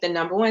the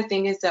number one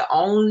thing is to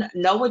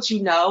know what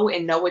you know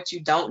and know what you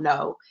don't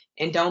know.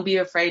 And don't be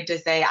afraid to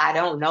say, I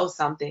don't know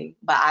something,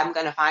 but I'm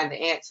going to find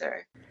the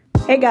answer.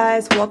 Hey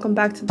guys, welcome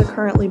back to the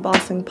Currently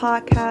Bossing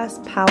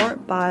podcast,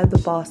 powered by The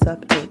Boss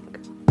Up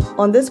Inc.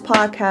 On this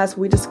podcast,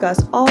 we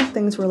discuss all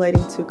things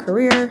relating to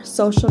career,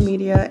 social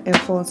media,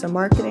 influencer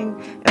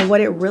marketing, and what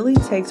it really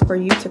takes for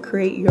you to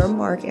create your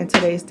mark in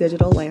today's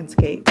digital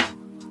landscape.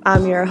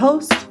 I'm your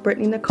host,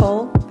 Brittany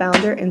Nicole,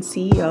 founder and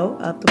CEO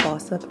of The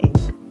Boss Up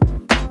Inc.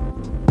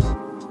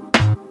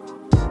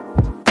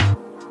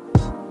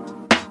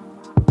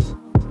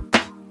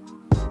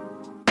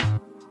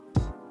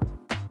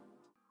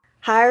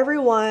 Hi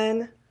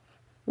everyone.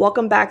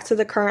 Welcome back to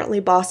the Currently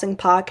Bossing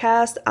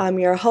podcast. I'm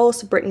your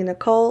host, Brittany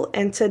Nicole,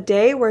 and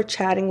today we're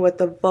chatting with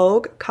the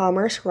Vogue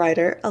commerce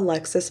writer,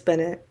 Alexis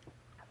Bennett.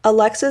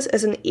 Alexis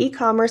is an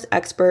e-commerce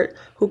expert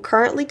who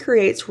currently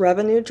creates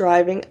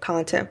revenue-driving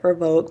content for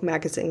Vogue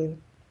magazine.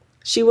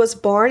 She was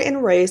born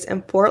and raised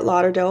in Fort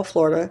Lauderdale,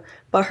 Florida,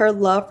 but her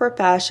love for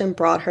fashion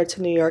brought her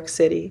to New York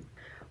City.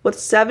 With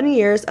 7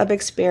 years of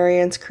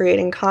experience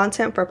creating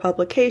content for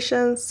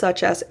publications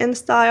such as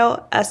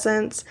InStyle,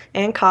 Essence,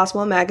 and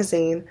Cosmo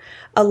magazine,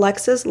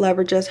 Alexis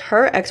leverages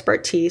her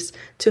expertise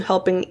to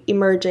helping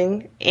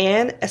emerging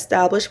and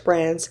established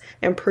brands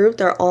improve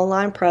their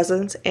online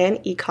presence and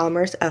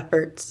e-commerce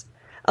efforts.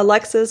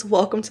 Alexis,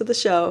 welcome to the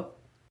show.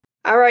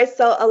 All right,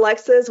 so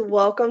Alexis,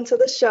 welcome to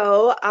the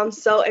show. I'm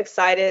so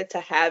excited to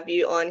have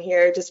you on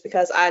here just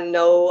because I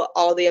know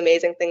all the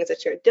amazing things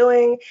that you're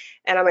doing,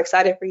 and I'm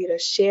excited for you to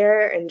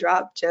share and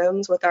drop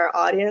gems with our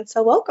audience.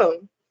 So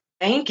welcome.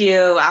 Thank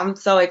you. I'm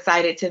so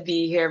excited to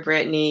be here,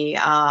 Brittany.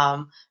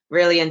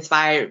 Really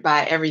inspired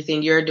by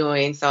everything you're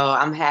doing. So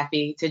I'm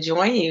happy to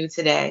join you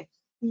today.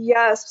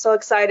 Yes, so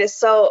excited.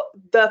 So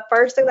the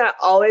first thing that I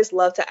always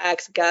love to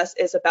ask guests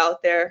is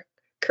about their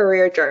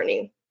career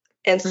journey.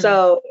 And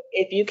so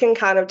if you can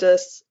kind of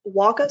just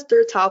walk us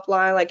through top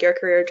line, like your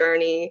career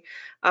journey,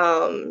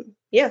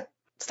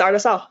 start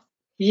us off.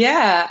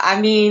 Yeah, I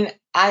mean,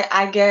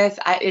 I guess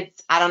I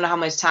don't know how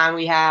much time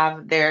we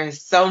have.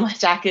 There's so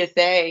much I could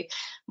say,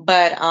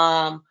 but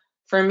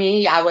for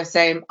me, I would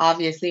say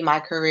obviously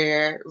my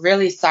career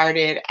really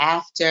started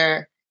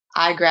after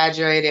I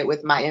graduated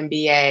with my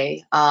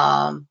MBA.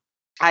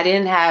 I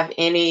didn't have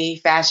any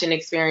fashion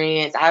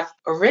experience. I've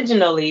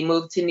originally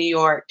moved to New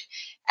York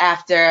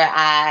after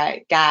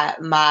I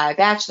got my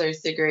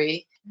bachelor's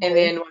degree, and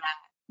then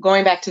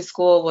going back to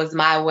school was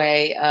my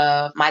way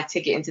of my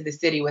ticket into the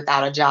city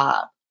without a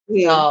job.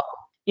 So,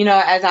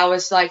 as I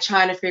was like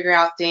trying to figure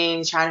out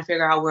things, trying to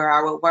figure out where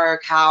I would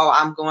work, how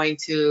I'm going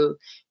to,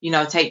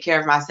 take care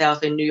of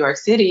myself in New York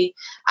City,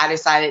 I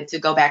decided to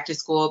go back to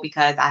school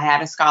because I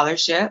had a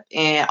scholarship,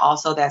 and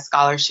also that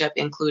scholarship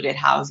included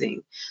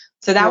housing.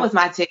 So that was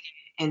my ticket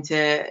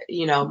into,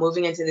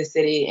 moving into the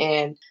city.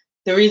 And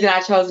the reason I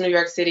chose New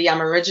York City,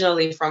 I'm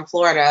originally from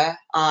Florida.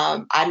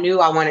 I knew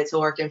I wanted to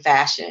work in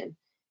fashion.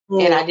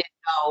 And I didn't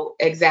know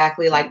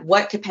exactly like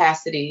what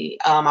capacity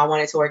I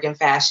wanted to work in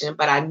fashion,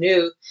 but I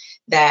knew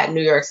that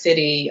New York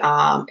City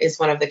is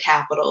one of the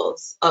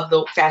capitals of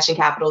the fashion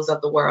capitals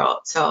of the world.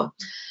 So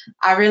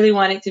I really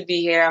wanted to be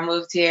here. I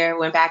moved here,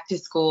 went back to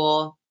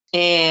school.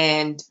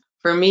 And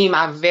for me,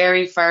 my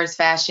very first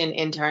fashion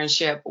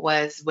internship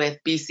was with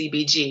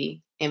BCBG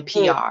in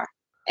PR.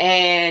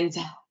 And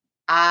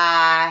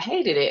I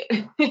hated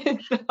it.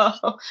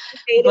 But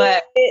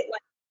like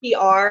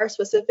PR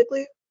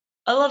specifically?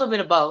 A little bit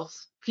of both,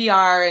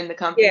 PR and the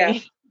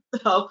company.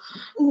 So,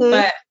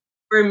 but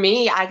for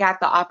me, I got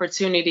the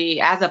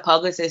opportunity as a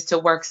publicist to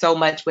work so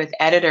much with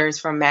editors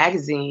from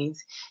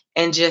magazines,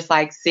 and just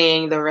like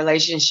seeing the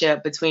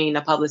relationship between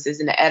the publicist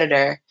and the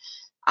editor.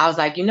 I was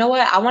like, you know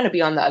what? I want to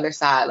be on the other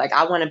side. Like,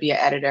 I want to be an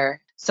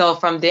editor. So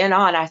from then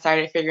on, I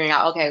started figuring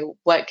out, okay,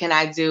 what can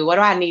I do? What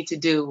do I need to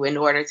do in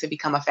order to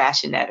become a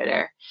fashion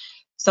editor?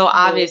 So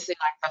obviously,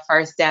 like the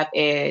first step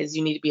is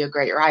you need to be a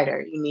great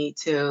writer. You need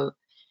to,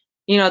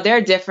 there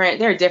are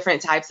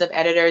different types of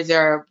editors.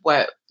 There are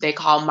what they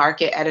call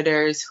market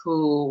editors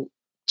who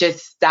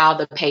just style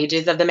the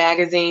pages of the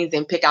magazines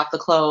and pick out the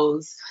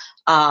clothes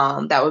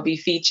that would be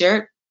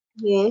featured.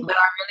 But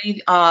I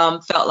really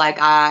felt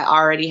like I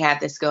already had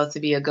the skill to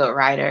be a good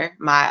writer.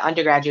 My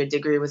undergraduate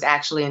degree was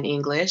actually in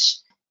English,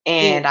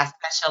 and I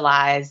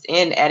specialized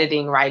in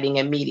editing, writing,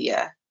 and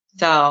media.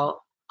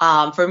 So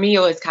for me, it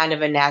was kind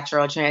of a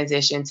natural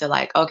transition to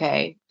like,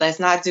 okay, let's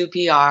not do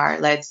PR.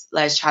 Let's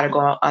try to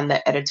go on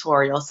the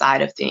editorial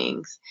side of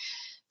things.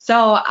 So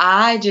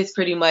I just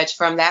pretty much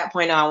from that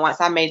point on,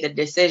 once I made the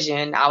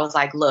decision, I was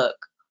like, look,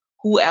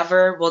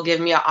 whoever will give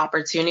me an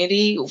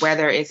opportunity,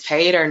 whether it's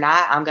paid or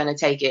not, I'm going to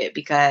take it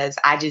because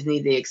I just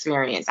need the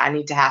experience. I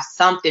need to have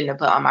something to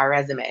put on my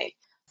resume.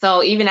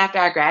 So even after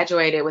I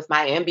graduated with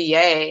my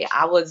MBA,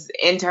 I was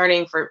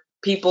interning for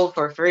people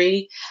for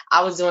free.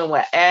 I was doing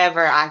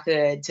whatever I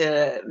could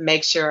to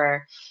make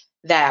sure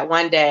that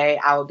one day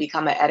I would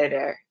become an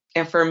editor.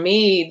 And for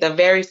me, the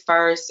very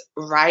first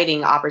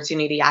writing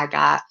opportunity I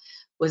got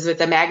was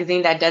with a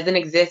magazine that doesn't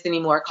exist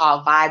anymore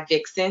called Vibe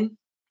Vixen.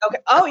 Okay.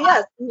 Oh,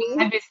 yes.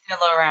 Vibe is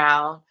still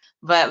around.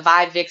 but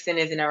Vibe Vixen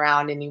isn't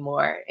around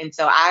anymore. And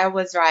so I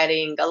was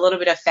writing a little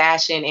bit of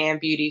fashion and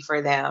beauty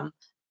for them.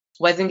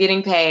 Wasn't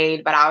getting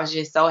paid, but I was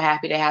just so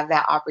happy to have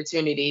that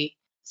opportunity.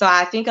 So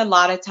I think a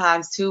lot of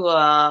times too,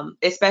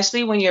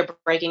 especially when you're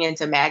breaking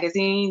into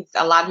magazines,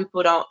 I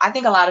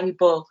think a lot of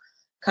people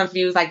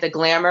confuse like the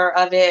glamour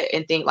of it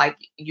and think like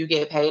you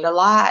get paid a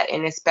lot.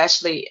 And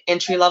especially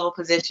entry level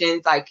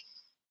positions, like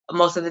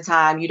most of the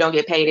time you don't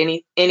get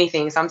paid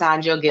anything.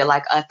 Sometimes you'll get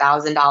like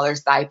 $1,000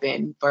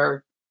 stipend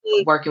for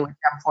working with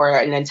them for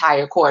an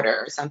entire quarter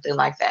or something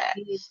like that.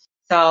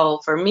 So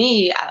for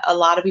me, a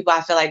lot of people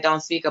I feel like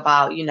don't speak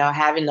about,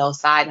 having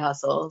those side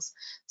hustles.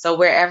 So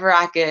wherever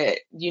I could,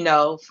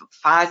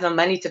 find some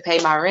money to pay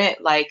my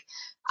rent, like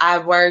I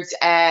worked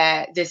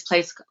at this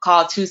place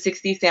called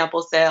 260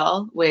 Sample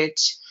Sale,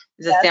 which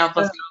is a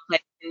sample sale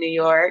place in New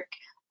York.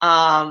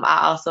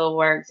 I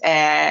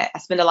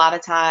spent a lot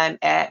of time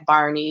at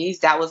Barney's.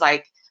 That was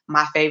like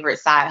my favorite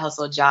side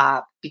hustle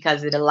job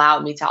because it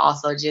allowed me to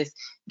also just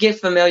get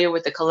familiar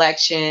with the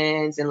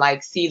collections and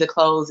like see the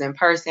clothes in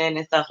person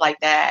and stuff like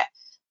that.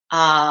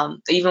 I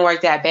even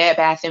worked at Bed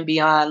Bath and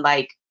Beyond.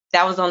 Like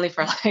that was only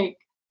for like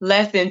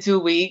less than 2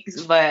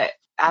 weeks, but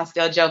I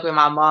still joke with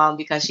my mom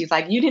because she's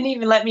like, you didn't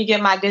even let me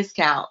get my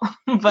discount.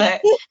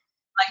 But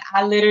like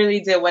I literally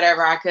did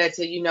whatever I could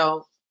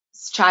to,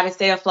 try to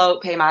stay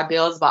afloat, pay my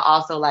bills, but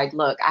also like,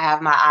 look, I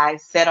have my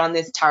eyes set on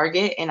this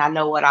target and I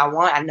know what I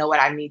want. I know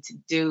what I need to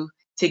do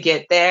to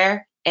get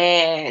there.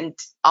 And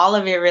all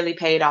of it really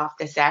paid off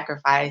the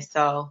sacrifice.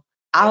 So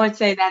I would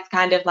say that's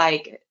kind of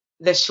like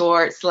the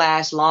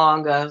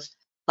short/long of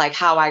like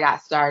how I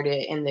got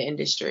started in the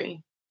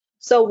industry.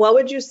 So what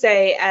would you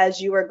say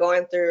as you were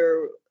going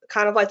through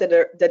kind of like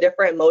the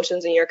different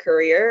emotions in your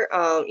career?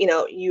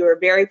 You were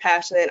very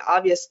passionate,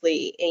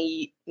 obviously,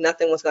 and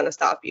nothing was going to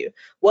stop you.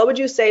 What would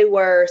you say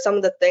were some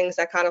of the things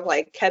that kind of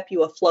like kept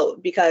you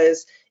afloat?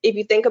 Because if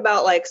you think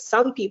about like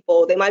some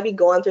people, they might be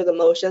going through the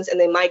motions and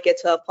they might get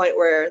to a point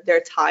where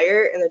they're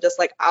tired and they're just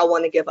like, I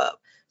want to give up.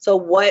 So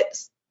what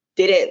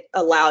didn't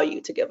allow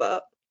you to give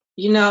up?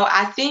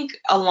 I think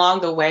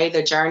along the way,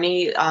 the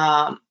journey,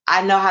 I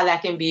know how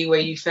that can be where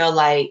you feel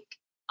like,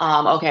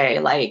 okay,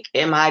 like,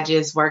 am I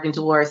just working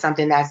towards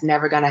something that's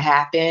never going to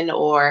happen?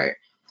 Or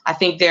I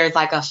think there's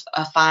like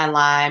a fine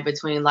line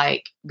between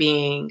like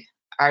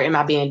am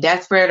I being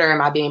desperate or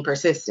am I being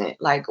persistent?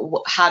 Like,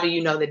 how do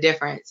you know the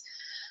difference?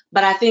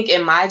 But I think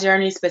in my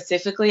journey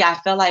specifically, I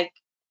feel like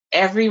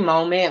every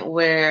moment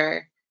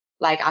where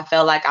like I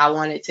felt like I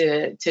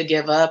wanted to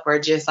give up or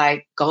just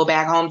like go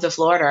back home to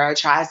Florida or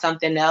try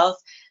something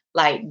else,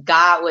 like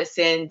God would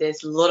send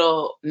this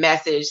little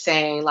message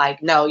saying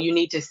like, no, you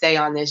need to stay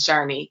on this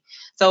journey.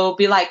 So it'll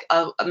be like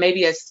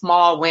maybe a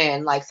small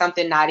win, like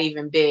something not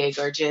even big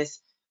or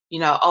just,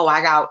 oh,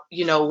 I got,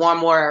 one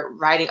more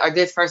writing or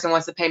this person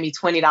wants to pay me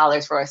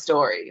 $20 for a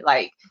story.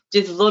 Like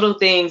just little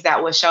things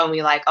that would show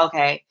me like,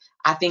 okay,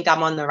 I think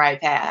I'm on the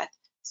right path.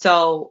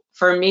 So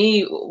for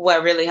me,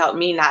 what really helped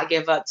me not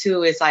give up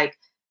too is like,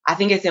 I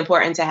think it's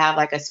important to have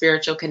like a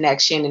spiritual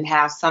connection and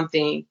have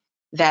something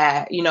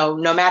that,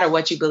 no matter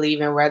what you believe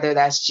in, whether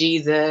that's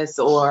Jesus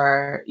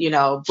or,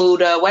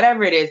 Buddha,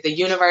 whatever it is, the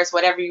universe,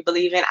 whatever you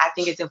believe in, I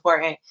think it's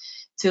important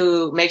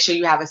to make sure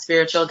you have a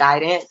spiritual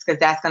guidance because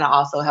that's going to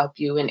also help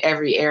you in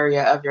every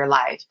area of your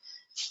life.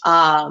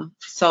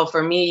 So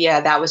for me,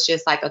 yeah, that was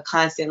just like a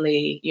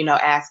constantly,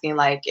 asking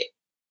like,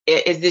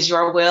 is this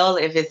your will?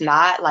 If it's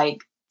not,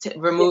 like, to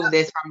remove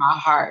this from my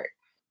heart.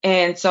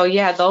 And so,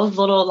 yeah, those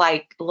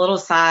little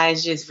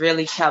signs just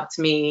really kept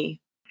me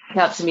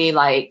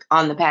like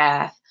on the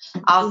path.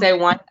 I'll say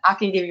I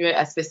can give you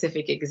a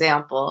specific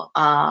example.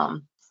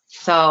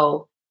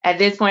 So at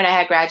this point I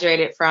had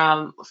graduated with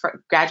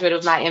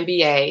my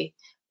MBA,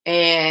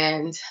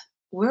 and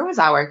where was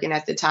I working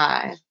at the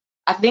time?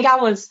 I think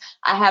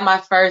I had my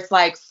first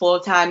like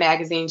full-time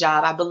magazine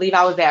job. I believe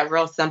I was at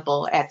Real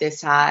Simple at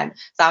this time.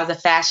 So I was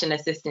a fashion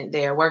assistant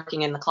there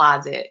working in the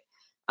closet,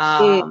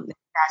 the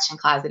fashion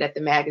closet at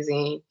the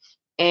magazine.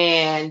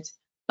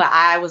 But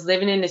I was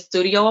living in a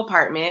studio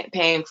apartment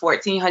paying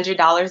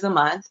 $1,400 a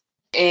month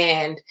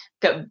and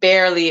could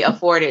barely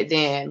afford it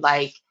then.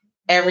 Like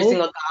every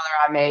single dollar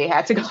I made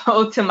had to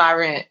go to my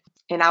rent.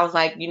 And I was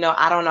like,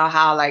 I don't know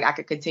how like I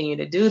could continue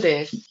to do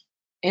this.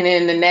 And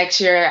then the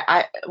next year,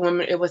 when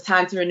it was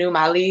time to renew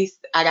my lease,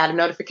 I got a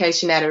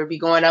notification that it would be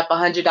going up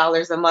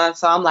 $100 a month.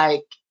 So I'm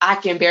like, I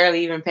can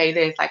barely even pay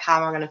this. Like,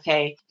 how am I going to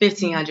pay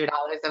 $1,500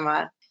 a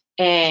month?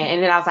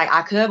 And then I was like,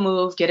 I could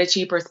move, get a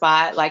cheaper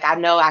spot. Like, I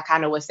know I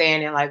kind of was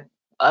staying in like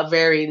a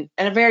very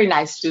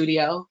nice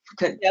studio,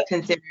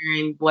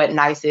 considering what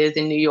nice is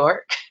in New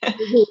York.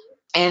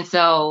 And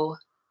so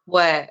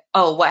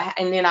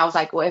and then I was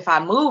like, well, if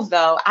I move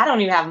though, I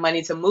don't even have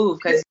money to move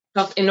because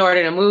in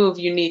order to move,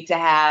 you need to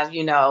have,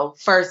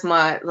 first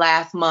month,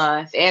 last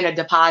month, and a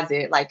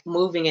deposit. Like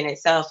moving in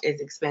itself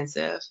is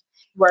expensive.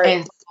 Right.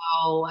 And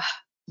so,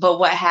 but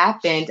what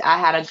happened, I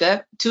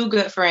had two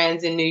good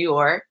friends in New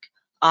York.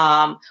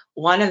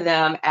 One of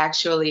them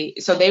actually,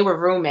 so they were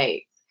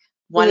roommates.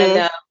 One of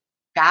them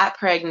got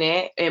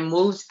pregnant and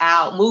moved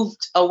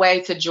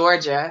away to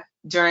Georgia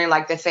during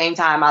like the same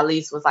time my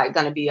lease was like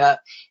going to be up.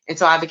 And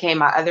so I became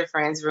my other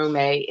friend's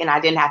roommate, and I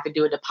didn't have to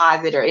do a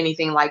deposit or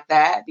anything like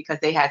that because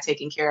they had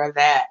taken care of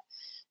that.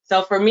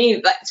 So for me,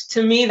 like,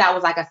 to me, that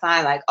was like a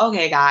sign like,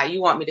 okay, God,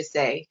 you want me to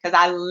stay. Because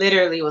I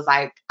literally was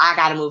like, I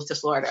got to move to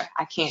Florida.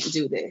 I can't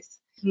do this.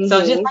 So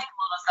just like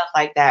little stuff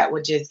like that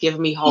would just give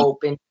me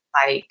hope and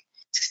like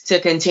to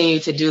continue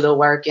to do the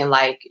work and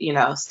like, you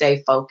know,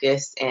 stay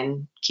focused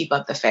and keep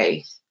up the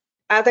faith.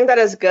 I think that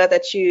is good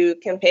that you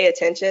can pay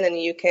attention and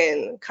you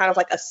can kind of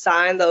like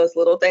assign those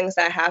little things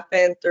that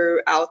happen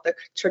throughout the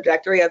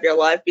trajectory of your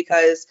life,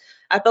 because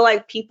I feel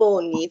like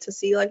people need to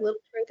see like little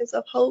trinkets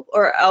of hope,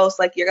 or else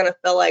like you're going to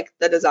feel like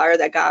the desire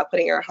that God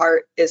put in your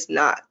heart is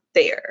not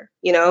there,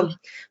 you know,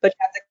 but you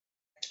have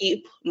to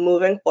keep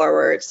moving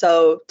forward.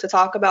 So to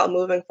talk about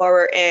moving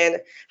forward and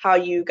how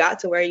you got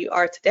to where you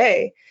are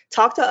today,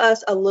 talk to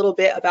us a little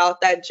bit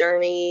about that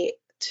journey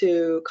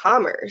to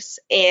commerce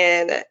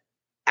and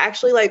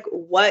actually like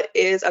what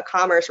is a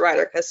commerce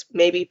writer, because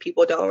maybe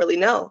people don't really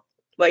know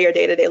what your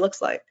day-to-day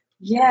looks like.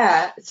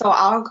 Yeah, so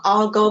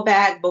I'll go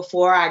back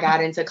before I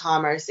got into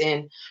commerce,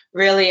 and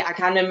really I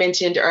kind of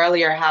mentioned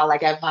earlier how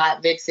like at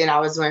Vot Vixen I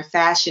was doing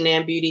fashion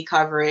and beauty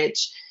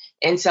coverage,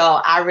 and so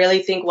I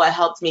really think what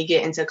helped me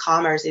get into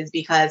commerce is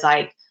because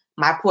like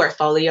my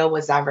portfolio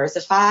was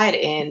diversified,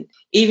 and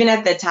even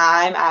at the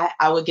time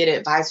I would get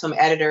advice from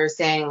editors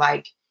saying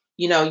like,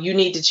 you know, you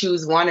need to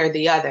choose one or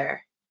the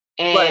other,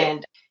 and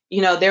right.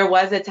 You know, there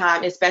was a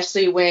time,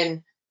 especially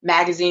when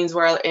magazines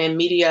were and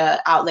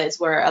media outlets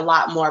were a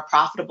lot more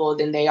profitable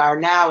than they are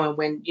now. And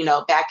when, you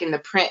know, back in the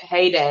print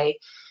heyday,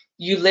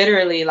 you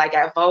literally, like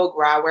at Vogue,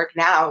 where I work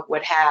now,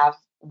 would have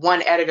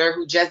one editor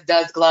who just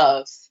does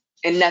gloves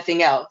and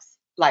nothing else.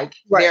 Like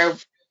right. Their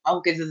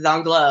focus is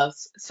on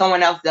gloves.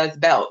 Someone else does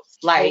belts.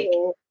 Like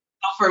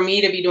for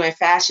me to be doing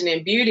fashion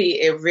and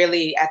beauty, it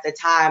really at the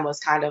time was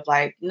kind of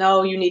like,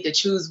 no, you need to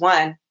choose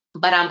one.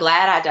 But I'm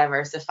glad I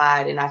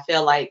diversified. And I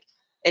feel like,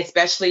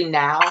 especially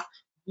now,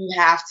 you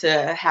have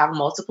to have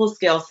multiple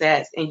skill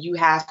sets and you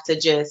have to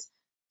just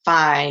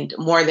find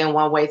more than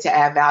one way to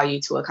add value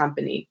to a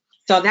company.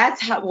 So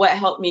that's what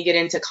helped me get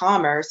into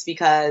commerce,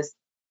 because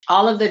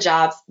all of the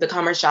jobs, the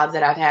commerce jobs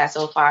that I've had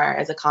so far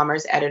as a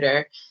commerce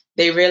editor,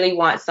 they really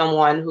want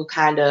someone who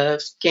kind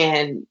of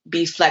can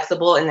be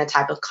flexible in the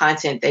type of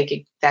content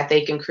that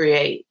they can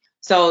create.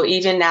 So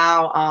even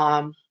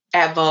now,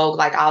 at Vogue,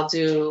 like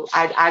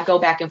I go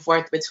back and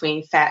forth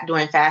between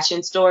doing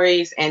fashion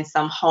stories and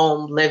some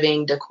home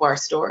living decor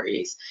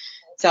stories.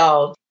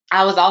 So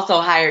I was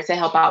also hired to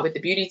help out with the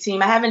beauty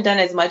team. I haven't done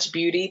as much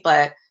beauty,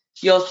 but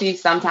you'll see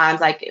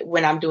sometimes like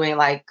when I'm doing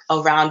like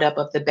a roundup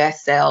of the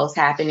best sales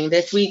happening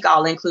this week,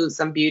 I'll include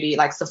some beauty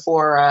like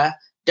Sephora,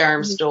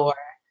 Dermstore.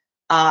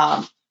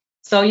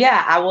 So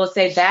yeah, I will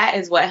say that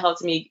is what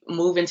helped me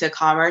move into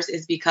commerce,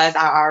 is because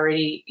I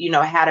already, you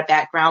know, had a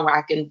background where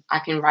I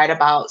can write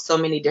about so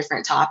many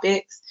different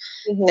topics.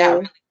 That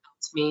really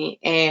helped me.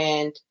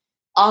 And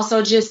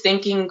also just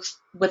thinking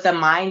with a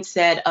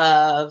mindset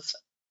of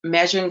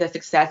measuring the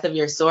success of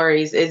your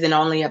stories isn't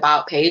only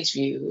about page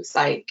views.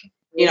 Like,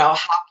 you know,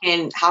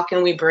 how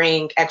can we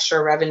bring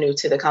extra revenue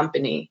to the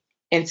company?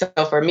 And so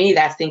for me,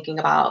 that's thinking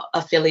about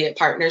affiliate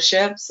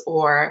partnerships,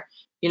 or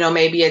you know,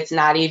 maybe it's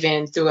not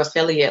even through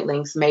affiliate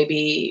links.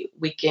 Maybe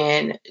we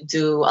can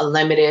do a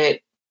limited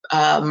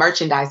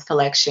merchandise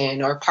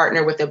collection or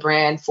partner with a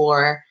brand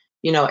for,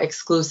 you know, an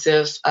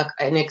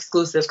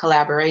exclusive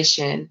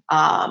collaboration.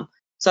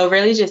 So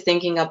really just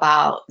thinking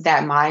about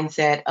that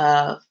mindset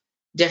of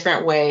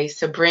different ways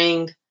to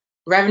bring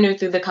revenue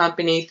through the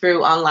company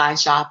through online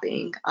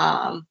shopping.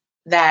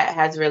 That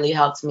has really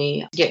helped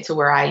me get to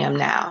where I am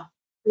now.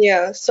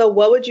 Yeah. So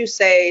what would you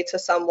say to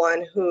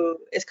someone who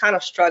is kind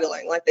of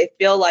struggling? Like they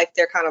feel like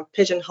they're kind of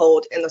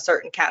pigeonholed in a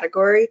certain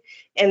category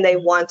and they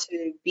want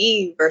to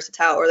be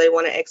versatile, or they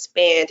want to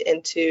expand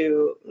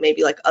into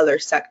maybe like other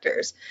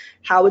sectors.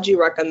 How would you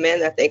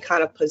recommend that they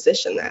kind of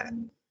position that?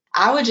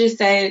 I would just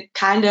say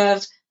kind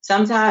of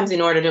sometimes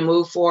in order to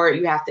move forward,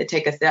 you have to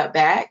take a step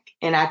back.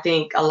 And I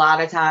think a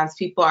lot of times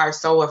people are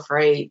so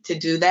afraid to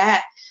do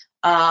that.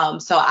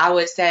 So I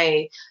would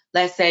say,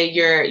 let's say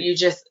you're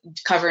just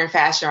covering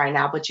fashion right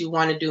now, but you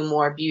want to do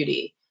more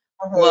beauty.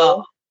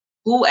 Well,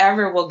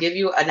 whoever will give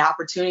you an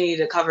opportunity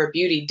to cover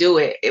beauty, do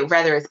it,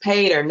 whether it's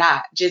paid or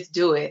not, just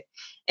do it.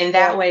 And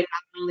that way,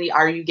 not only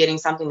are you getting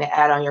something to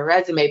add on your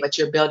resume, but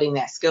you're building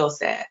that skill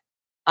set.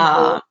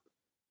 So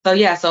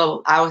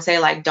I would say,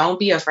 like, don't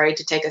be afraid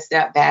to take a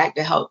step back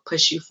to help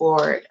push you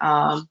forward.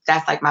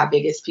 That's like my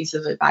biggest piece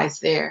of advice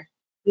there.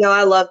 No,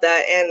 I love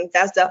that. And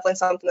that's definitely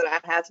something that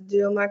I've had to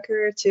do in my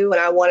career too. When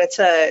I wanted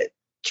to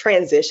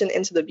transition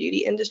into the beauty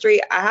industry,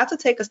 I have to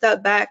take a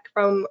step back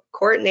from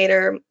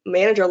coordinator,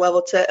 manager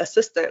level to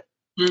assistant.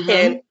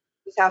 And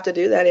you have to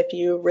do that if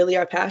you really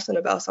are passionate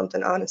about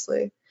something,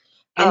 honestly.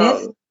 And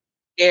it's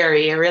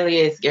scary. It really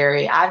is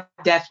scary. I've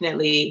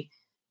definitely,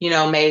 you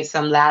know, made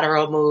some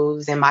lateral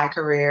moves in my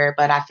career,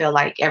 but I feel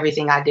like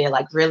everything I did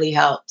like really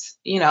helped,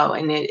 you know,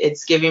 and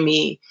it's giving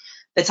me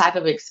the type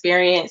of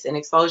experience and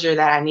exposure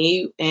that I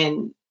need.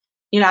 And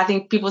I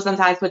think people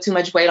sometimes put too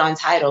much weight on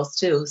titles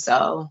too.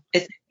 So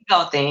it's an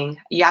ego thing.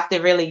 You have to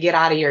really get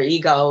out of your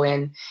ego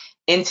and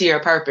into your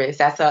purpose.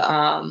 That's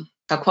a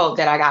quote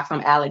that I got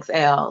from Alex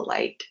L.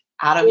 Like,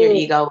 out of your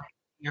ego,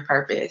 your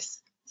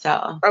purpose. So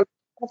I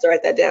have to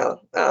write that down.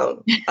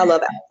 I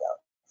love Alex L.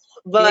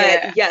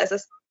 But yes,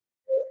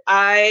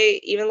 I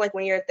even like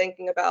when you're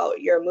thinking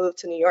about your move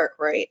to New York,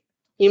 right?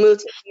 You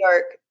moved to New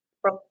York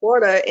from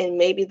Florida, and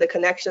maybe the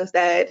connections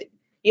that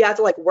you have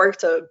to like work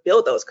to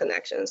build those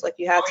connections. Like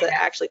you had to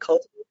actually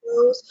cultivate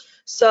those.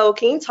 So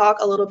can you talk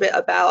a little bit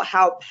about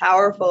how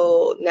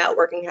powerful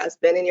networking has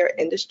been in your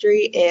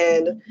industry,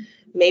 and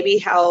maybe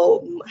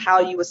how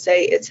you would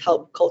say it's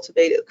helped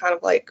cultivate it kind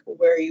of like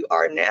where you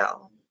are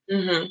now?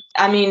 Mm-hmm.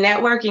 I mean,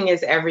 networking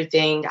is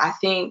everything. I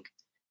think,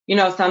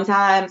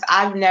 sometimes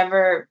I've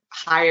never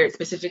hired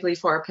specifically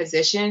for a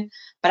position,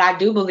 but I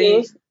do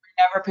believe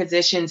whenever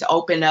positions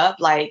open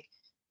up, like,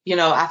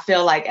 I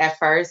feel like at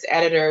first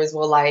editors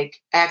will like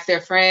ask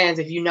their friends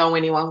if you know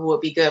anyone who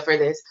would be good for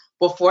this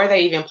before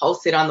they even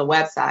post it on the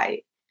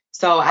website.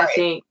 So I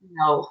think,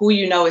 who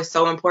is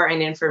so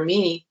important. And for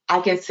me, I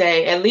can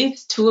say at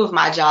least 2 of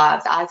my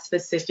jobs, I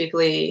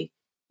specifically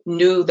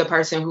knew the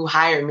person who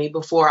hired me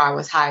before I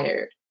was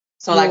hired.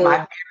 So like my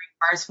very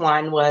first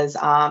one was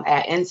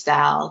at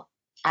InStyle.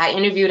 I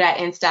interviewed at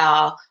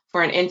InStyle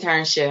for an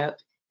internship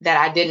that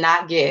I did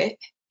not get,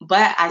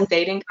 but I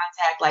stayed in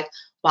contact. Like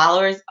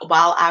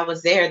while I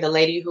was there, the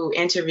lady who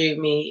interviewed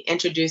me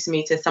introduced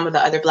me to some of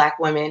the other Black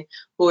women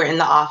who were in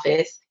the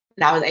office,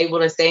 and I was able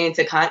to stay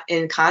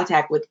in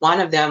contact with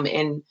one of them.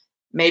 And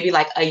maybe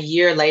like a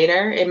year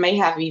later, it may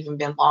have even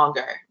been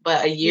longer,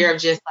 but a year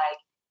of just like,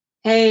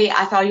 hey,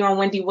 I saw you on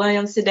Wendy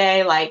Williams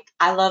today. Like,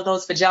 I love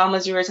those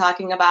pajamas you were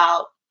talking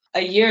about.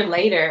 A year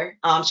later,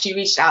 she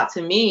reached out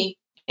to me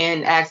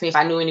and asked me if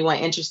I knew anyone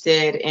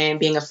interested in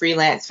being a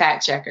freelance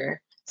fact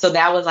checker. So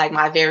that was like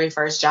my very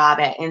first job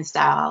at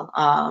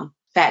InStyle,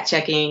 fact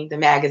checking the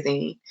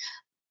magazine.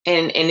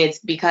 And it's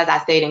because I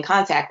stayed in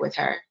contact with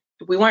her.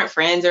 We weren't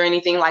friends or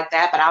anything like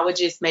that, but I would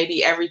just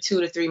maybe every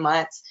 2 to 3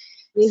 months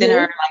send her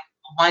like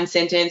one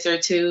sentence or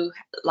two,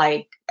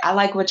 like, I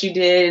like what you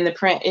did in the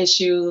print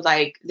issue,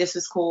 like this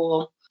is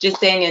cool. Just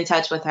staying in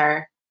touch with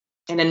her.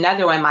 And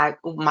another one,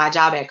 my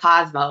job at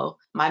Cosmo,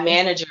 my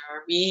manager,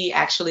 we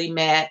actually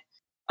met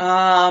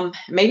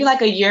maybe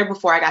like a year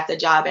before I got the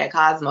job at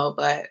Cosmo,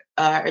 but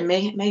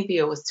maybe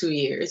it was 2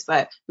 years,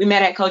 but we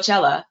met at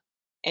Coachella.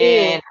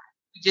 And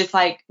just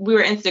like we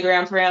were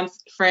Instagram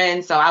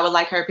friends, so I would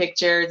like her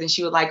pictures and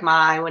she would like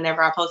mine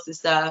whenever I posted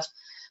stuff.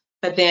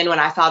 But then when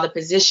I saw the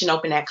position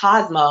open at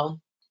Cosmo,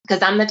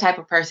 because I'm the type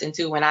of person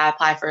too, when I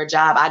apply for a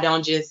job, I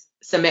don't just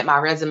submit my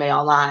resume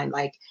online.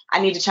 Like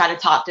I need to try to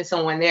talk to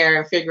someone there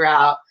and figure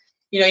out,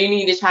 you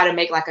need to try to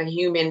make like a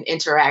human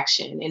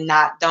interaction and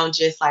don't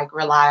just like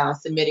rely on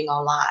submitting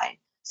online.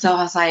 So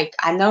I was like,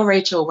 I know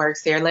Rachel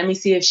works there. Let me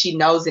see if she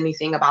knows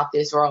anything about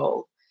this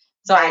role.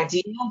 So I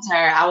DM'd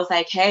her. I was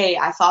like, hey,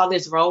 I saw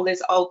this role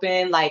is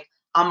open. Like,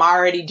 I'm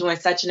already doing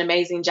such an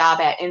amazing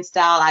job at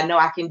InStyle. I know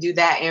I can do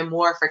that and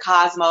more for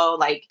Cosmo.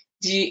 Like,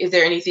 is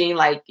there anything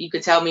like you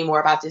could tell me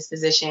more about this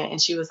position?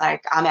 And she was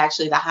like, I'm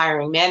actually the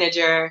hiring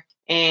manager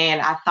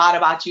and I thought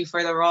about you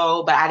for the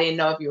role, but I didn't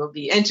know if you would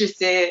be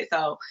interested.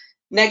 So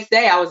next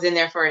day I was in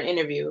there for an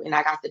interview and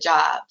I got the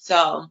job.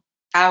 So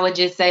I would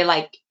just say,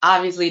 like,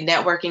 obviously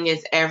networking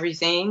is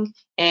everything.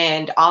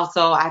 And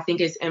also I think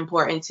it's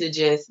important to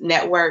just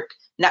network.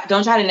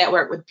 Don't try to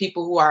network with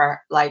people who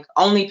are like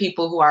only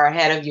people who are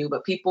ahead of you,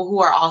 but people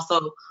who are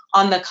also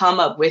on the come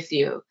up with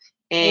you.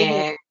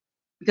 And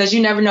because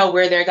you never know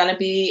where they're going to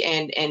be.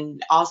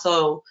 And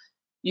also,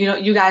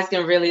 you guys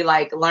can really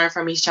like learn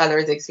from each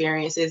other's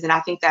experiences. And I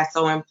think that's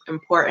so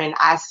important.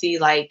 I see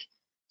like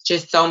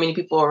just so many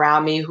people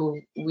around me who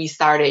we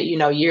started,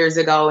 years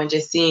ago, and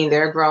just seeing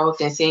their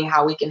growth and seeing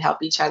how we can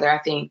help each other. I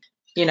think,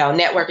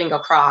 networking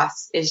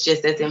across is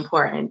just as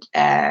important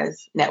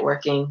as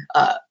networking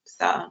up.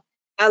 So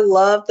I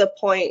love the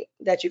point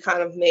that you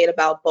kind of made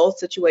about both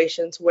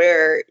situations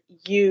where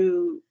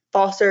you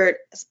fostered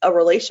a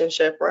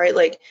relationship, right?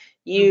 Like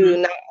you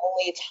not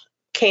only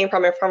came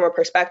from it from a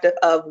perspective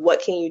of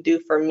what can you do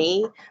for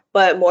me,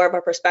 but more of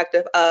a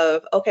perspective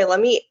of, okay, let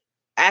me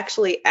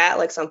actually add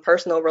like some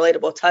personal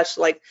relatable touch.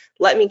 Like,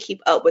 let me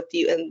keep up with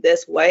you in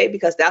this way,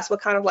 because that's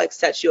what kind of like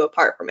sets you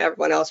apart from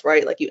everyone else,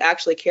 right? Like you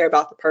actually care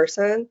about the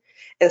person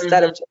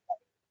instead of just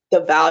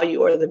the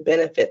value or the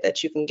benefit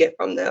that you can get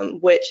from them,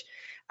 which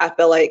I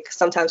feel like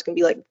sometimes can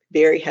be like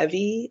very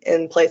heavy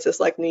in places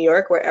like New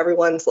York where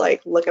everyone's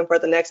like looking for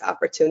the next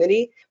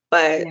opportunity.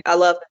 But I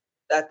love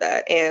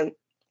that. And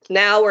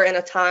now we're in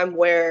a time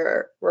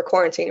where we're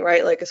quarantined,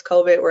 right? Like it's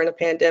COVID, we're in a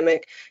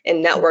pandemic,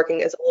 and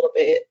networking is a little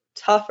bit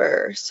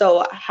tougher.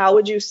 So how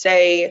would you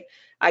say,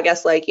 I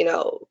guess, like,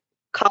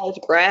 college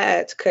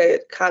grads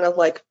could kind of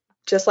like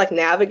just like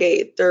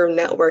navigate through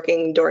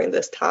networking during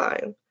this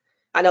time?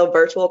 I know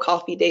virtual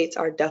coffee dates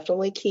are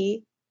definitely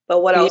key,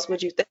 but what else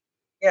would you think?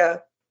 Yeah.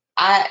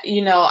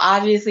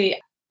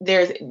 Obviously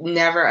there's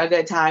never a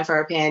good time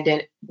for a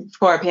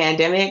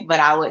pandemic, but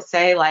I would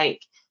say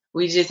like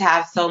we just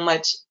have so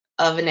much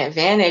of an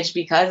advantage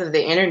because of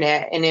the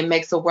internet, and it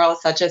makes the world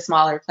such a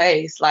smaller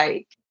place.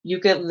 Like, you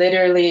could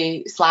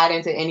literally slide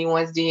into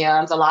anyone's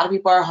DMs. A lot of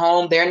people are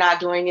home, they're not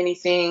doing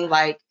anything.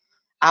 Like,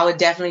 I would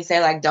definitely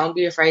say, like, don't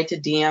be afraid to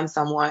DM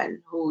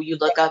someone who you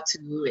look up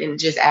to and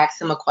just ask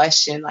them a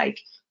question. Like,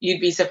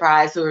 you'd be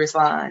surprised who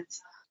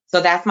responds.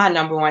 So that's my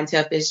number one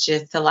tip, is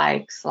just to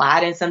like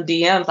slide in some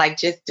DMs, like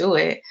just do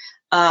it.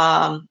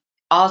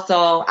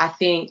 Also, I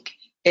think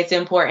it's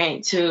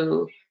important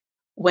to,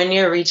 when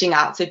you're reaching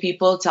out to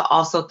people, to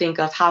also think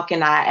of how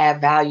can I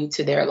add value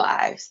to their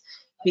lives?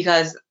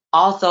 Because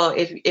also,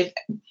 if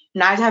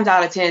 9 times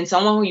out of 10,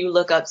 someone who you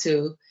look up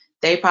to,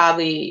 they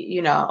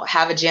probably,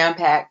 have a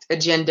jam-packed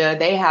agenda.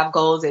 They have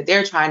goals that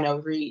they're trying to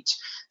reach.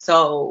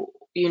 So,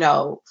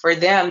 for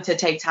them to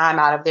take time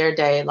out of their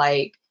day,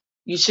 like,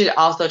 you should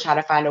also try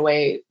to find a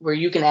way where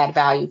you can add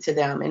value to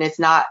them. And it's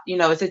not,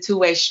 it's a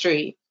two-way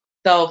street.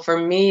 So for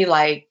me,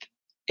 like,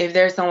 if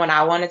there's someone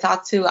I want to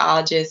talk to,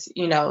 I'll just,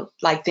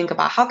 like, think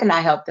about how can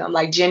I help them,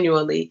 like,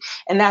 genuinely.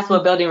 And that's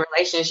what building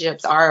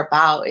relationships are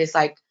about. It's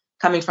like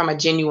coming from a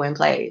genuine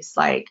place.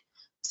 Like,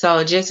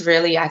 so just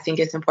really, I think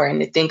it's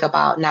important to think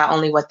about not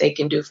only what they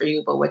can do for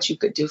you, but what you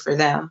could do for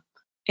them.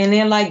 And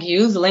then, like,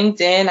 use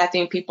LinkedIn. I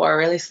think people are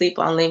really sleep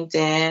on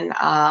LinkedIn.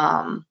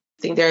 I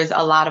think there's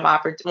a lot of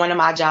one of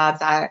my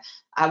jobs, I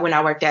when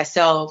I worked at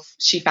Self,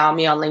 she found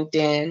me on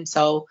LinkedIn.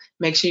 So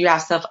make sure you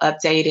have stuff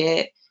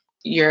updated.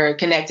 You're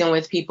connecting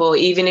with people,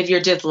 even if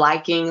you're just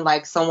liking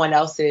like someone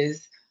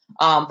else's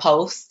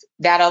post.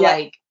 That'll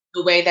like,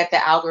 the way that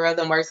the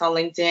algorithm works on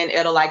LinkedIn,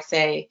 it'll like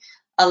say,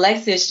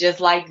 Alexis just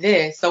like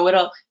this. So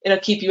it'll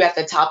keep you at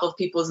the top of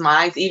people's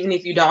minds, even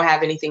if you don't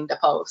have anything to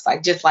post,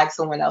 like just like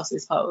someone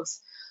else's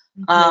post.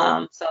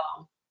 So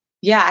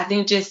yeah, I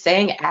think just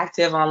staying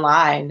active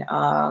online.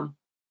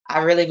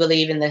 I really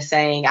believe in the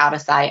saying, out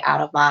of sight, out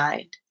of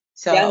mind.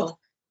 So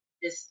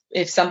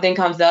if something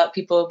comes up,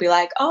 people will be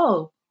like,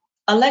 oh,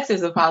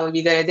 Alexis would probably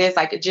be good at this.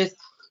 Like, it just,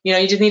 you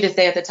just need to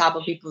stay at the top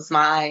of people's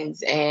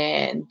minds.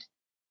 And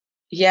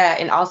yeah,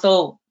 and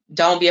also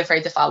don't be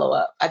afraid to follow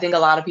up. I think a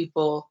lot of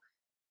people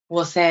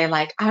will say,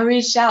 like, I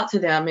reached out to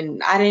them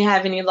and I didn't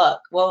have any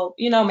luck. Well,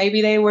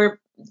 maybe they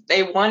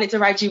wanted to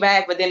write you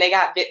back, but then they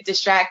got a bit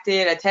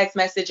distracted, a text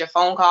message, a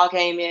phone call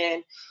came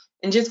in,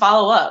 and just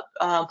follow up,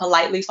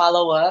 politely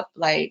follow up.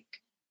 Like,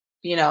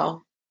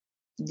 it's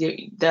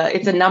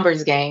a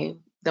numbers game.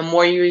 The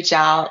more you reach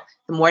out,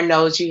 the more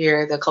no's you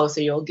hear, the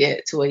closer you'll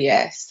get to a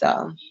yes.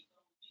 So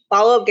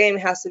follow-up game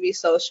has to be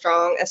so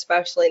strong,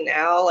 especially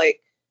now.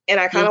 Like, and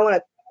I kind of want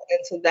to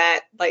into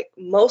that, like,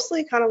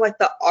 mostly kind of like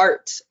the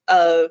art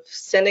of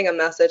sending a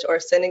message or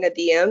sending a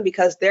DM,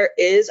 because there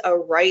is a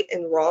right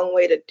and wrong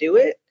way to do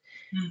it.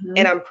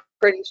 And I'm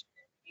pretty sure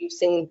you've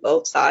seen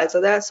both sides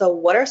of that. So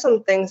what are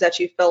some things that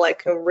you feel like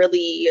can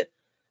really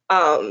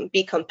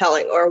be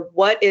compelling, or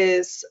what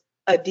is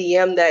a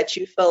DM that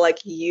you feel like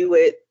you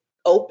would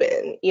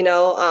open,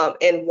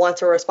 and want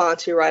to respond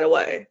to right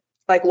away?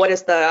 Like, what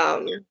is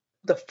the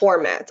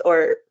format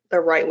or the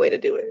right way to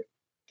do it?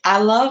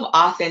 I love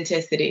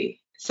authenticity.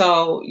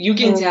 So you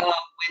can tell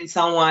when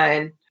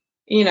someone,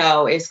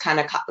 is kind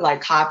of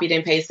like copied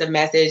and pasted a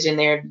message and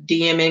they're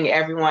DMing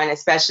everyone,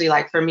 especially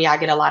like for me, I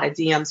get a lot of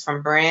DMs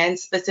from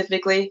brands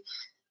specifically.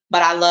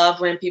 But I love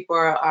when people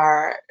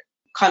are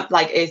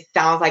like, it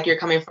sounds like you're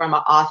coming from an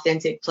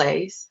authentic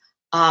place.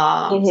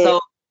 So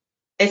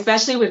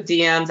especially with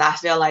DMs, I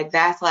feel like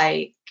that's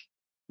like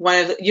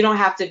you don't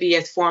have to be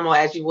as formal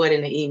as you would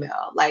in an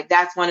email. Like,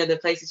 that's one of the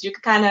places you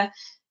could kind of,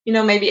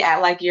 maybe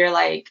act like you're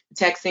like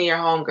texting your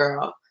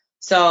homegirl.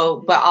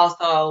 So, but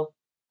also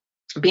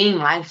being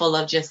mindful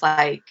of just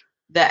like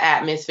the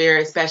atmosphere,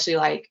 especially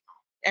like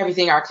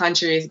everything our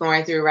country is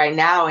going through right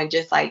now, and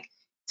just like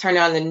turn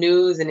on the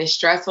news and it's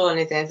stressful and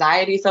it's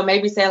anxiety. So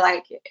maybe say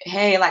like,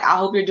 hey, like, I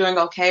hope you're doing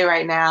okay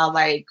right now.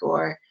 Like,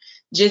 or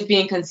just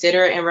being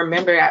considerate, and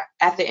remember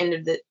at the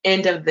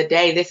end of the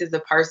day, this is a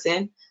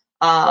person.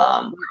 We're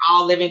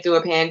all living through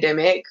a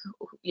pandemic,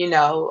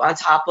 on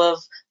top of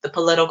the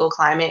political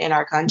climate in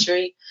our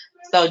country.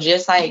 So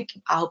just like,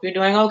 I hope you're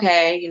doing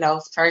okay,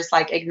 first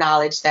like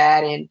acknowledge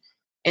that, and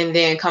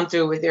then come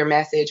through with your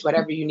message,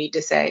 whatever you need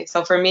to say.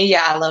 So for me,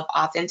 yeah, I love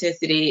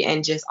authenticity,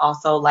 and just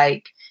also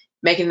like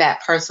making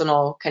that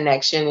personal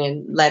connection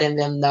and letting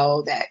them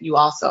know that you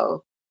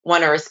also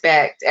want to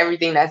respect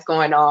everything that's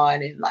going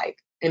on,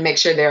 and make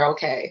sure they're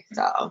okay.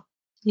 So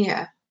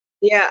yeah.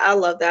 Yeah, I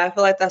love that. I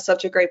feel like that's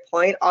such a great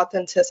point.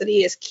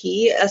 Authenticity is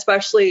key,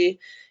 especially,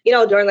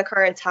 during the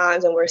current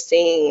times, and we're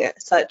seeing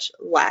such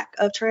lack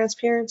of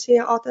transparency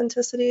and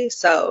authenticity.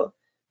 So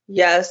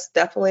yes,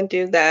 definitely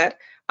do that.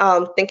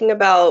 Thinking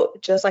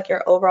about just like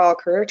your overall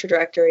career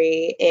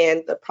trajectory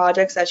and the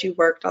projects that you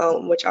worked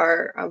on, which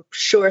are, I'm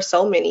sure,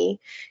 so many,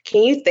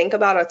 can you think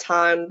about a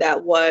time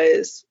that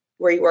was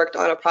where you worked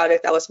on a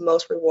project that was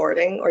most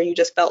rewarding, or you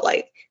just felt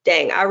like,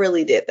 dang, I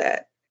really did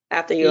that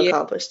after you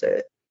accomplished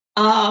it?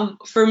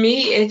 For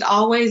me, it's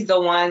always the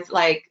ones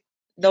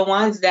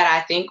that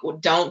I think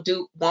won't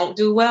do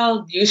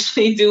well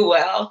usually do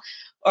well.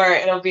 or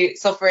it'll be,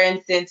 so for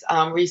instance,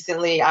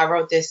 recently I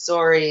wrote this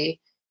story,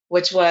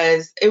 which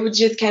was, it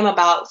just came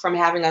about from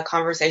having a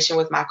conversation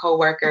with my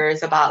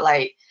coworkers about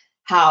like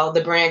how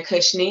the brand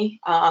Kushni,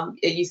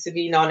 it used to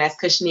be known as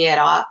Kushni et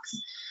Ox,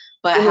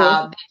 but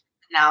how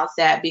they announced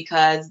that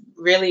because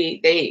really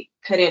they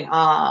couldn't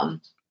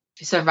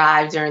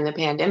survive during the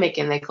pandemic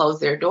and they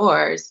closed their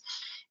doors.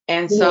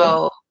 And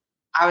so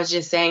I was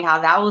just saying how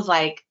that was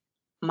like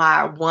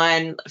my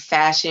one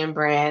fashion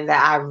brand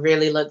that I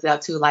really looked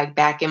up to, like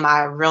back in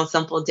my Real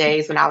Simple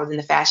days when I was in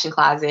the fashion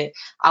closet.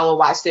 I would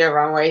watch their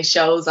runway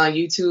shows on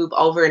YouTube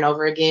over and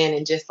over again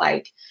and just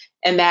like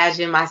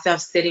imagine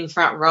myself sitting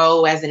front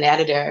row as an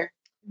editor.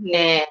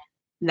 And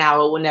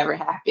now it will never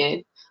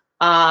happen.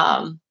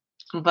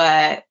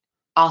 But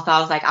also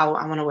I was like, I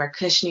want to wear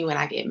Kushni when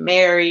I get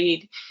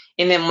married.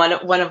 And then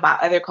one of my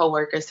other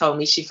coworkers told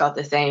me she felt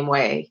the same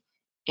way.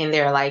 And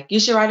they're like, you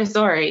should write a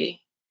story.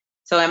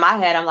 So in my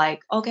head, I'm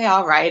like, okay,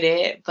 I'll write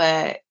it.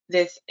 But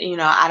this,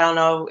 I don't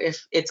know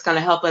if it's going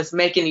to help us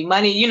make any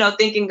money,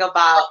 thinking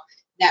about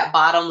that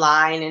bottom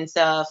line and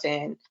stuff.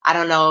 And I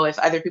don't know if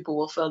other people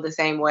will feel the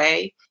same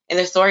way. And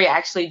the story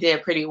actually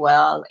did pretty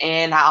well.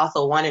 And I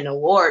also won an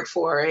award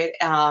for it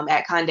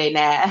at Condé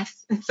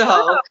Nast.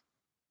 So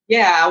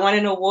yeah, I won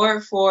an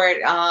award for it.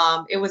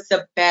 It was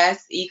the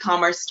best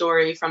e-commerce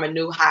story from a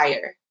new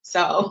hire.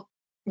 So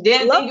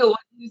didn't think it was.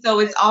 So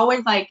it's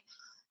always like,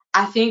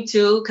 I think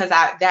too, because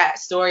that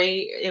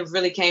story, it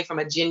really came from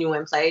a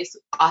genuine place,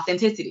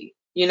 authenticity,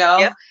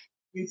 Yep.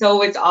 And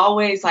so it's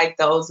always like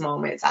those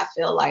moments. I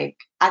feel like,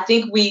 I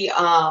think we,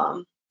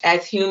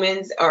 as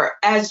humans or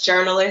as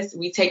journalists,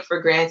 we take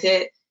for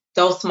granted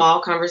those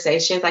small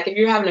conversations. Like if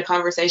you're having a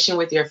conversation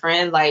with your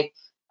friend, like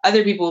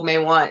other people may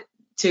want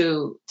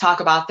to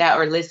talk about that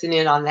or listen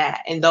in on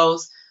that. And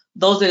those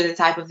are the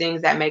type of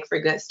things that make for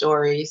good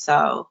stories.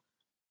 So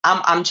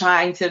I'm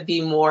trying to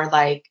be more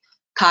like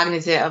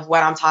cognizant of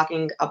what I'm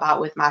talking about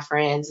with my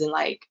friends and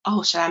like,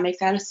 oh, should I make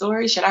that a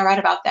story? Should I write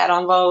about that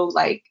on Vogue?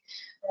 Like,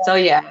 so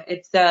yeah,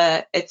 it's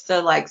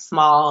the like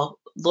small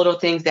little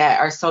things that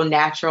are so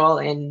natural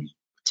and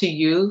to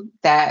you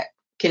that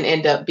can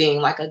end up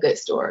being like a good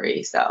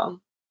story.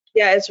 So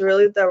yeah, it's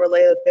really the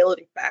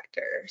relatability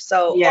factor.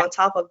 So on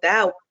top of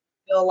that, I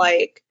feel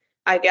like,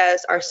 I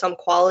guess, are some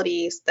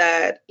qualities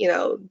that,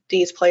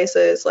 these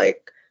places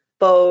like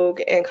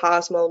Vogue and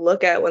Cosmo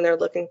look at when they're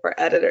looking for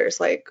editors.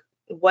 Like,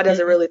 what does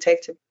it really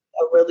take to be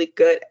a really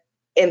good,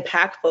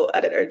 impactful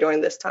editor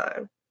during this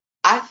time?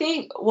 I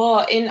think,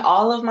 well, in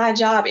all of my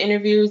job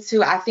interviews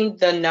too, I think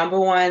the number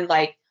one,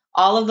 like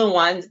all of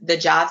the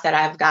jobs that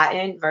I've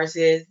gotten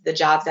versus the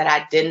jobs that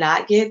I did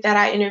not get that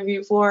I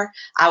interviewed for,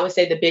 I would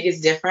say the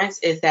biggest difference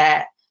is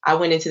that I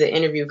went into the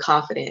interview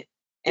confident.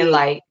 And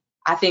like,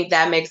 I think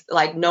that makes,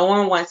 like, no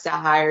one wants to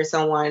hire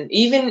someone,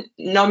 even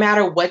no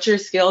matter what your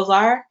skills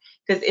are,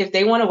 because if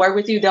they want to work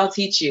with you, they'll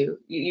teach you.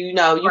 You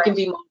can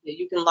be motivated,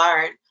 you can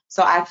learn.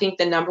 So I think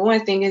the number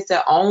one thing is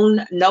to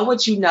know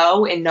what you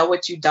know and know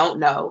what you don't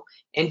know.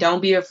 And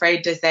don't be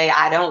afraid to say,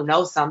 I don't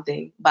know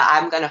something, but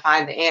I'm going to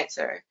find the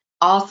answer.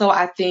 Also,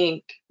 I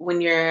think when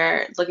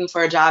you're looking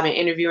for a job and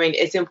interviewing,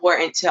 it's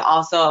important to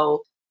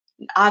also,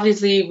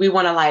 obviously, we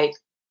want to like,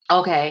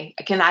 okay,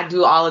 can I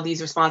do all of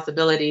these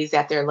responsibilities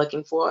that they're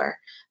looking for?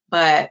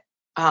 But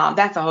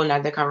that's a whole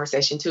nother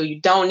conversation too.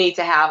 You don't need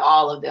to have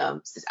all of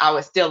them. I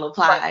would still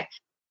apply.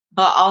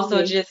 But also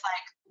just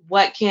like,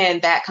 what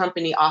can that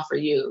company offer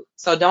you?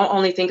 So don't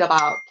only think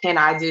about, can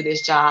I do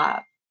this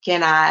job?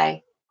 Can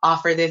I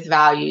offer this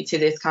value to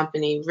this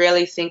company?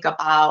 Really think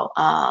about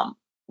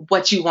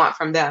what you want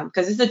from them,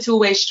 because it's a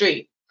two-way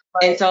street.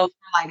 And so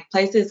for like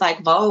places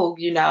like Vogue,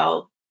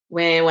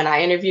 when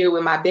I interviewed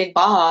with my big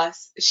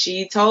boss,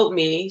 she told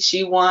me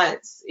she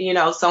wants,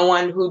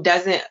 someone who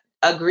doesn't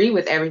agree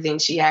with everything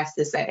she has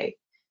to say.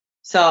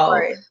 So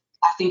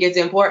I think it's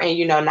important,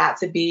 not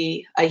to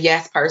be a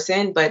yes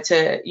person, but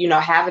to,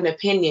 have an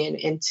opinion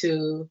and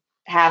to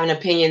have an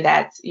opinion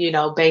that's,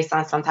 based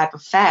on some type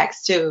of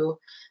facts too.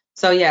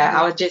 So yeah,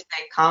 I would just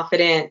say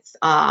confidence,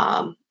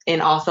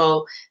 and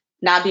also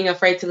not being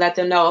afraid to let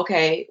them know,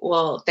 okay,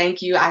 well,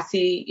 thank you. I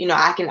see,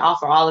 I can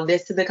offer all of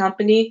this to the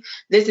company.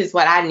 This is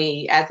what I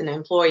need as an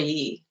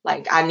employee.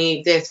 Like I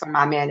need this from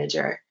my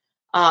manager.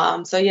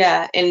 So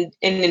yeah, and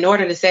in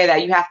order to say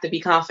that, you have to be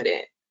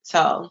confident.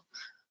 So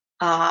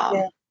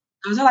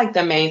those are like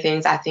the main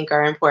things I think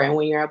are important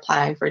when you're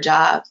applying for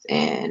jobs.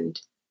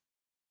 And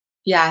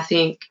yeah, I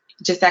think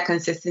just that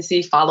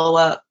consistency, follow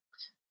up,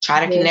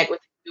 try to connect with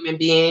a human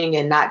being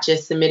and not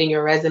just submitting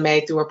your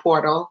resume through a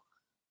portal.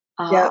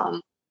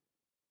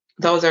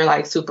 Those are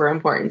like super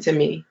important to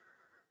me.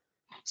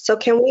 So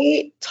can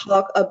we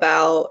talk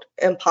about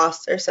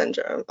imposter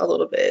syndrome a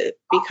little bit?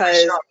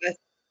 Because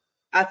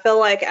I feel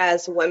like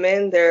as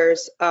women,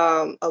 there's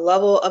a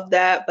level of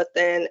that, but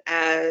then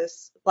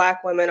as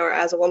Black women or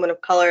as a woman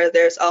of color,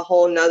 there's a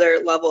whole nother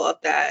level of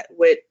that,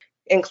 which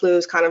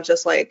includes kind of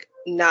just like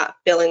not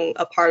feeling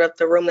a part of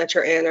the room that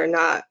you're in or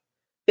not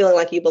feeling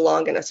like you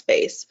belong in a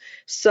space.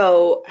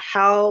 So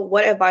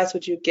what advice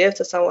would you give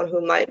to someone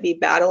who might be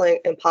battling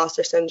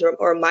imposter syndrome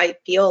or might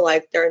feel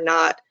like they're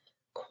not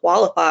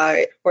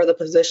qualified for the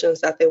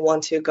positions that they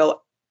want to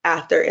go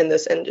after in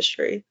this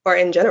industry or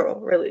in general,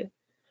 really?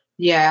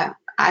 Yeah,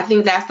 I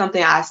think that's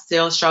something I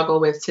still struggle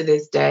with to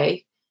this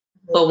day.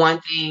 Mhm. But one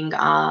thing,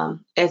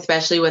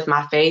 especially with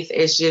my faith,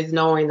 is just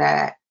knowing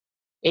that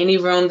any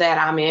room that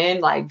I'm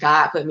in, like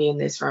God put me in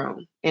this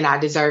room and I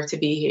deserve to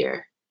be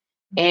here.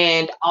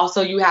 And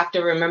also you have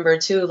to remember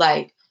too,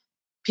 like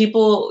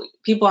people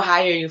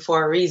hire you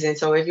for a reason.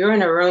 So if you're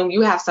in a room,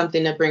 you have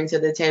something to bring to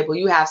the table.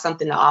 You have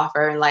something to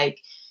offer. And like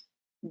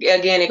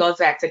again, it goes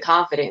back to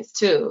confidence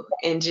too.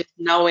 And just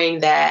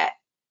knowing that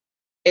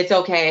it's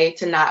okay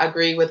to not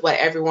agree with what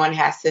everyone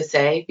has to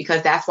say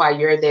because that's why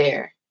you're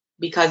there,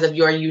 because of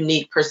your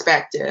unique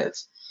perspective.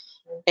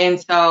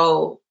 And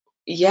so,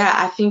 yeah,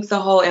 I think the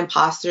whole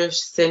imposter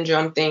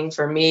syndrome thing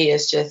for me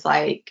is just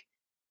like,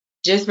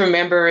 just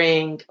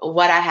remembering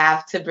what I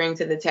have to bring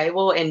to the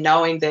table and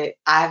knowing that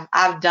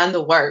I've done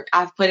the work.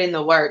 I've put in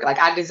the work. Like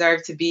I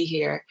deserve to be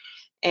here.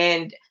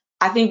 And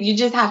I think you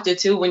just have to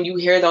too, when you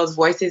hear those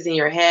voices in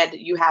your head,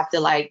 you have to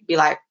like be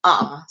like,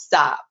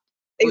 stop.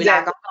 We're not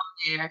Exactly. going to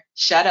go there.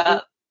 Shut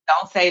up.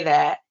 Don't say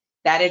that.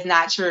 That is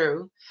not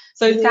true.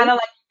 So it's kind of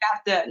like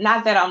you have to,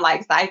 not that I'm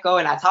like psycho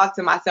and I talk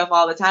to myself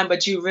all the time,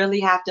 but you really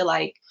have to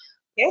like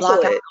Cancel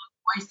block out it.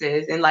 those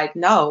voices and like,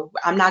 no,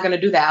 I'm not going to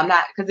do that. I'm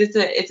not, because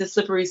it's a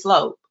slippery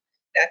slope.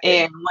 Exactly.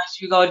 And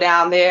once you go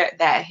down there,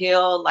 that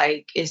hill,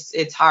 like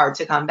it's hard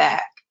to come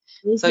back.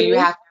 So you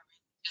have to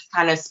just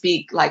kind of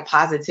speak like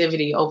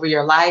positivity over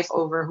your life,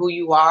 over who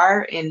you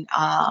are. And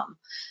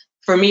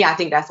for me, I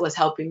think that's what's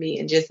helping me.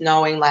 And just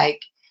knowing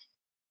like,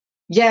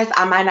 yes,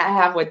 I might not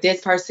have what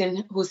this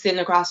person who's sitting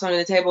across from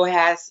the table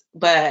has,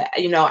 but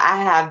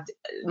I have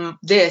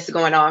this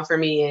going on for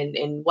me,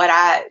 and what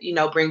I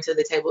bring to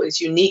the table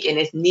is unique and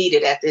it's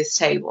needed at this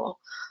table.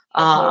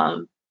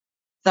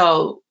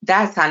 So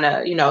that's kind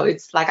of,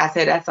 it's like I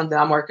said, that's something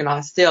I'm working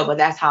on still, but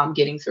that's how I'm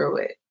getting through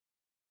it.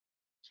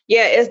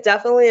 Yeah, it's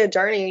definitely a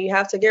journey. You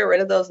have to get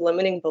rid of those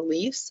limiting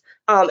beliefs,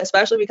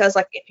 especially because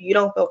like if you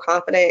don't feel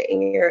confident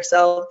in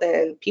yourself,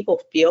 then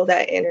people feel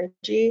that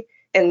energy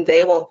and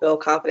they won't feel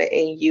confident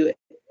in you and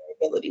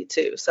your ability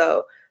to.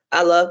 So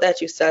I love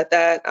that you said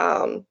that.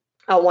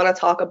 I want to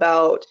talk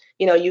about,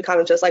 you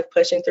kind of just like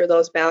pushing through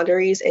those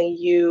boundaries and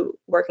you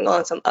working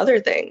on some other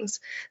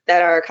things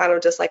that are kind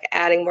of just like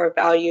adding more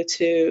value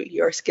to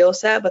your skill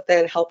set, but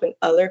then helping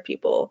other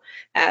people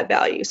add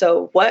value.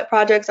 So what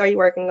projects are you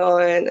working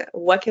on?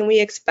 What can we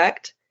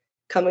expect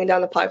coming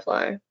down the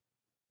pipeline?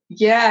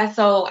 Yeah,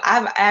 so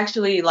I've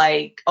actually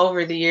like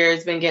over the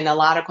years been getting a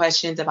lot of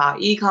questions about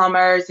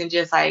e-commerce and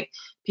just like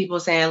people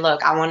saying,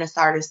 look, I want to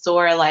start a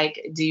store.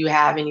 Like, do you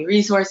have any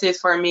resources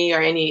for me or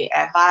any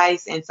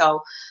advice? And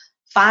so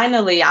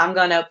finally, I'm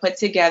going to put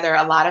together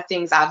a lot of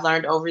things I've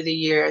learned over the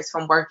years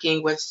from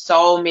working with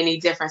so many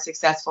different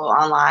successful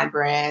online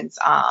brands.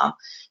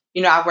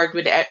 I've worked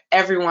with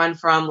everyone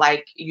from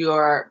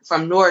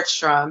from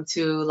Nordstrom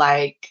to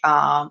like,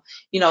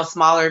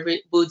 smaller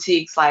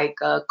boutiques like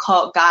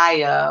Cult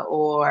Gaia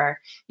or,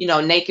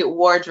 Naked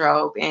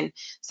Wardrobe. And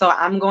so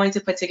I'm going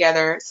to put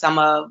together some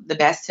of the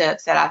best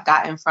tips that I've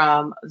gotten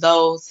from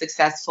those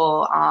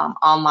successful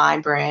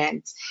online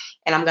brands.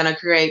 And I'm going to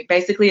create,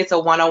 basically it's a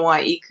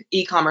 101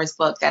 e-commerce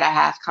book that I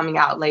have coming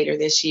out later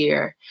this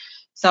year.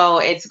 So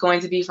it's going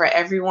to be for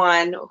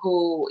everyone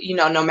who,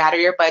 no matter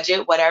your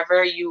budget,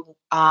 whatever you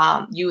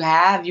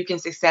have, you can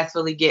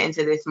successfully get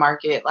into this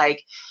market.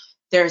 Like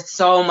there's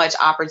so much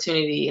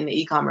opportunity in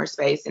the e-commerce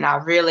space. And I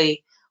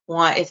really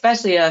want,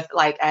 especially us,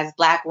 like as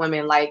Black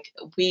women, like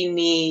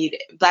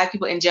Black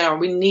people in general,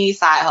 we need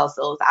side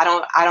hustles. I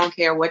don't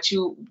care what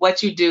you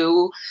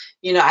do.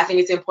 I think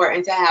it's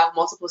important to have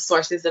multiple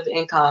sources of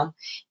income.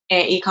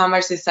 And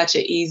e-commerce is such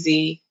an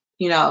easy,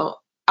 I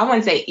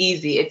wouldn't say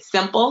easy, it's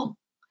simple.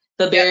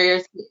 The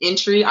barriers to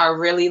entry are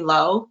really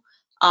low.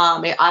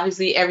 And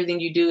obviously everything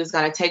you do is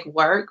going to take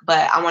work,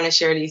 but I want to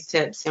share these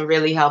tips and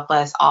really help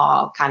us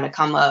all kind of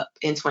come up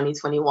in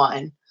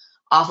 2021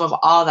 off of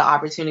all the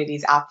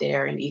opportunities out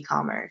there in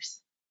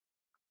e-commerce.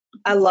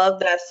 I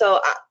love that.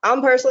 So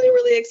I'm personally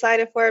really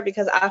excited for it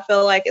because I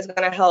feel like it's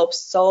going to help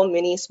so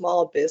many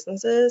small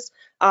businesses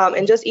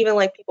and just even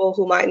like people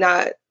who might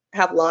not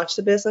have launched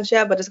a business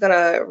yet, but it's going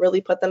to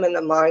really put them in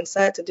the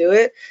mindset to do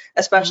it,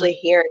 especially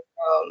hearing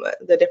from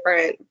the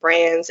different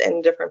brands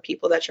and different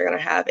people that you're going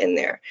to have in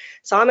there.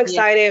 So I'm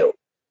excited. Yeah.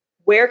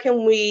 Where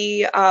can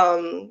we,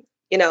 kind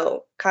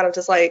of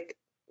just like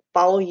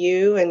follow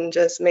you and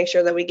just make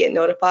sure that we get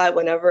notified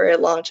whenever it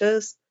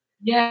launches?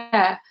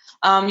 Yeah.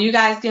 You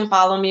guys can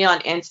follow me on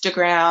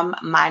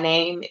Instagram. My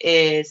name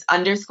is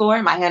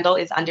my handle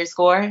is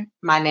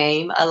my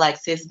name,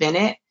 Alexis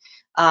Bennett.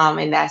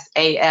 And that's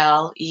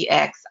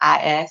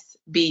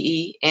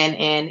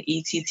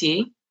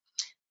AlexisBennett.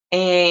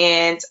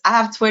 And I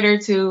have Twitter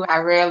too. I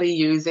rarely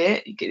use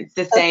it. It's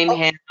the same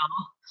handle.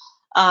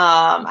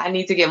 I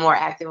need to get more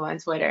active on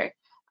Twitter.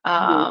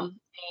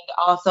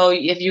 Also,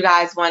 if you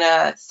guys want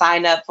to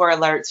sign up for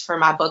alerts for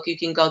my book, you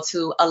can go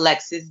to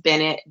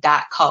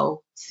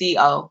alexisbennett.co.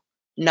 C-O,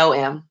 no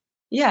M.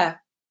 Yeah.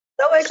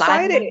 So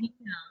excited.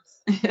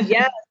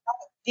 Yes.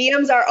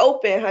 DMs are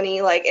open,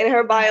 honey. Like in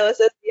her bio, it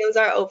says DMs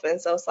are open.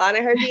 So slide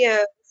in her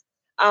DMs.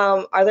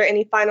 Are there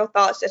any final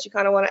thoughts that you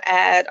kind of want to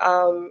add?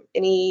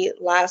 Any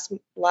last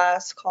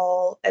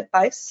call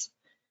advice?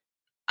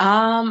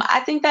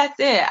 I think that's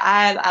it.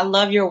 I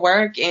love your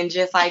work and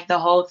just like the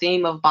whole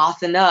theme of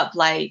bossing up.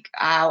 Like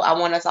I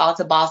want us all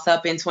to boss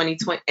up in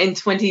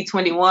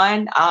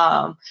 2021.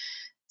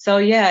 So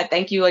yeah,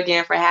 thank you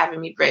again for having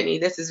me, Brittany.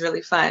 This is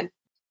really fun.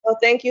 Well,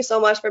 thank you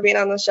so much for being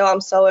on the show. I'm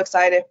so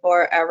excited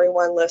for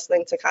everyone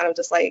listening to kind of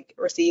just like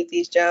receive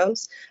these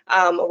gems.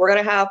 We're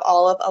going to have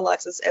all of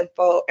Alexis'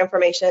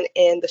 information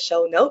in the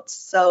show notes.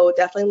 So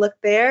definitely look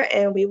there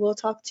and we will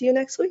talk to you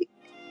next week.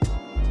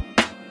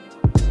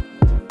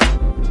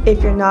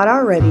 If you're not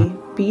already,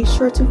 be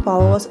sure to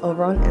follow us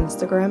over on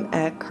Instagram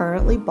at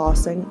Currently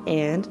Bossing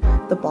and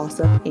The Boss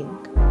Up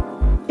Inc.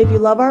 If you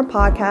love our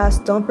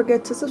podcast, don't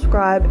forget to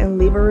subscribe and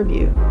leave a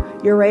review.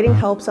 Your rating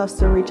helps us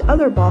to reach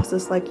other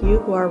bosses like you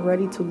who are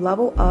ready to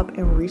level up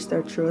and reach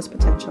their truest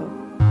potential.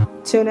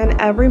 Tune in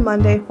every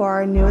Monday for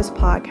our newest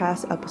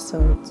podcast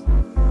episodes.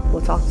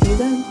 We'll talk to you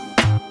then.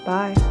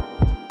 Bye.